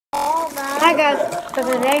Hi guys, so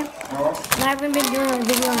today, I haven't been doing a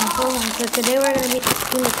video in so long, so today we're going to be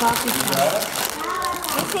doing the coffee challenge.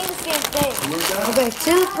 This thing's good. Okay,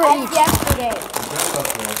 2 for each. Yesterday.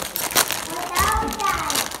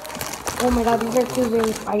 Oh my god, these are 2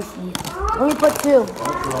 very spicy. Let me put 2.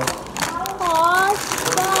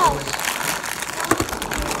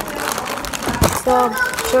 So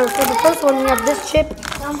for the first one, we have this chip, the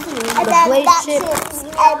Blaze chip,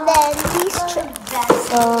 and then these chips.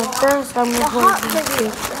 so first I'm going to put these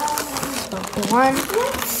 2. So 1,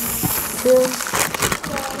 2,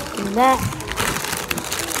 and that.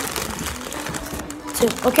 2.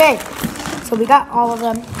 Okay, so we got all of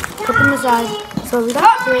them. Put them aside. So we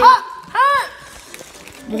got 3.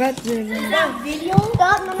 We got 3 of them.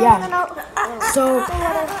 Yeah. So,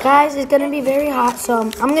 guys, it's gonna be very hot. So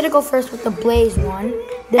I'm gonna go first with the Blaze one.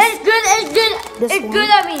 It's good. This It's one. good.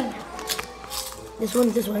 I mean, This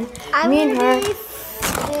one. I'm Me and her.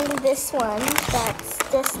 doing this one. That's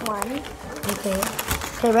this one. Okay.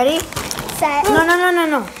 Okay, ready? Set. No.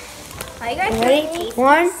 Are you guys Ready?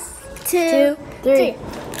 1, 2, 3.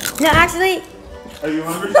 No, actually, Are you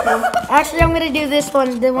hungry still? I'm gonna do this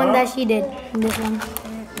one, the one that she did. This one.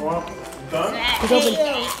 Well, done? It's open.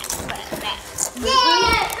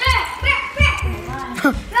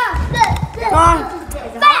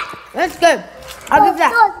 That's good. I'll give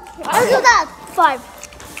that. I'll do that. 5.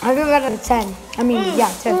 I'll give that a 10. I mean, yeah,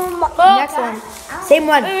 10. Next one. Same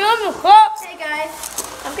one. Hey guys,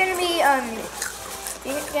 I'm gonna be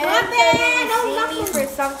you're gonna see me for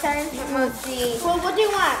some time. Let's see. Well, what do you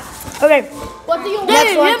want? Okay. What do you want?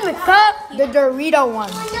 Next one. The Dorito one.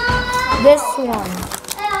 This one.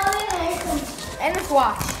 And the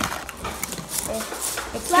squash.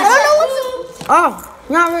 I don't know what's. Oh,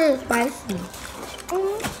 not really spicy.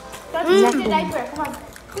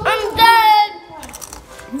 I'm dead.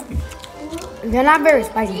 They're not very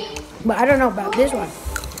spicy, but I don't know about this one.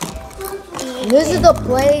 This is the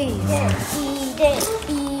Blaze. Eat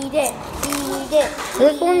it.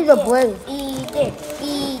 This one's the Blaze. Eat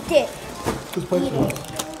it.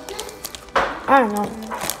 I don't know.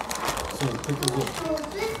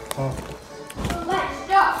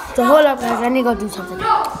 So hold up, guys. I need to go do something.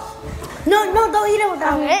 No, don't eat it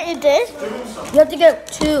without me. You did? You have to get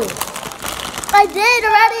 2. I did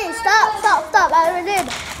already. Stop. I already did.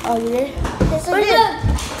 Oh, you did? Yes, I did.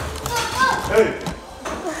 Hey,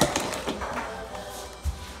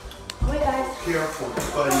 Wait, guys. careful,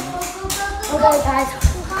 buddy. Okay, guys.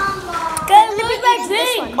 Good, let me back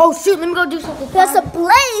this one. Oh, shoot. Let me go do something. There's a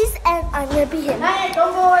Blaze, and I'm gonna be him. Hey,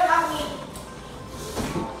 don't go without me.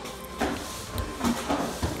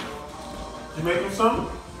 You making some?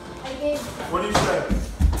 I did. What do you say?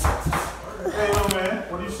 Hey, little man,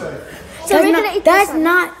 what do you say? So we're gonna eat this one.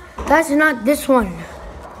 That's not this one.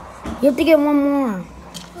 You have to get one more.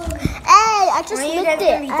 Hey, I just licked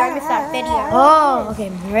it. Oh, okay.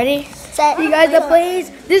 You ready? Set. You guys, the Blaze.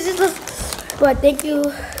 This is the. But thank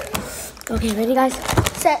you. Okay, ready, guys?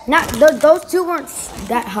 Set. Not those 2 weren't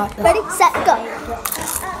that hot. Though. Ready, set, go.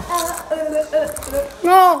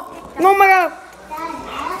 No, no, my God.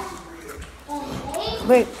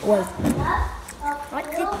 Wait, wait. What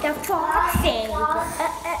did the fox say?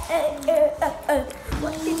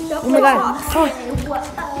 What did the Oh my God.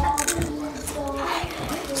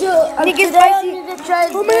 I think it's spicy.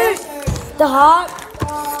 Oh man, the hot.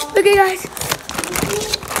 Okay, guys.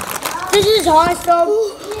 This is hot stuff.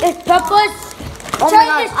 It's peppers. Oh my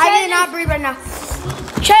God, I cannot breathe right now.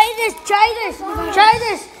 Try this.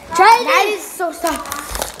 That is so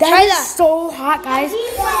soft. That is so hot, guys.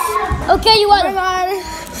 Okay, you want Oh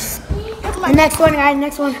my God. The next one, guys.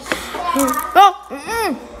 Next one. Oh.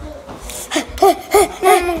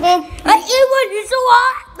 I eat one. It's so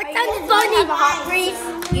hot. My tongue is burning.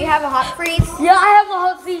 You have a hot freeze? Yeah, I have a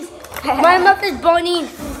hot freeze. My mouth is burning.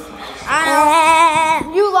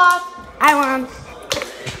 You lost. I won.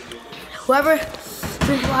 Whoever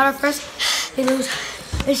drinks water first, they lose.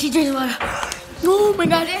 And she drinks water. Oh my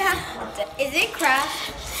God. Is it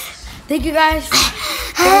craft? Thank you guys for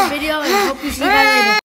this video and hope you see you guys later.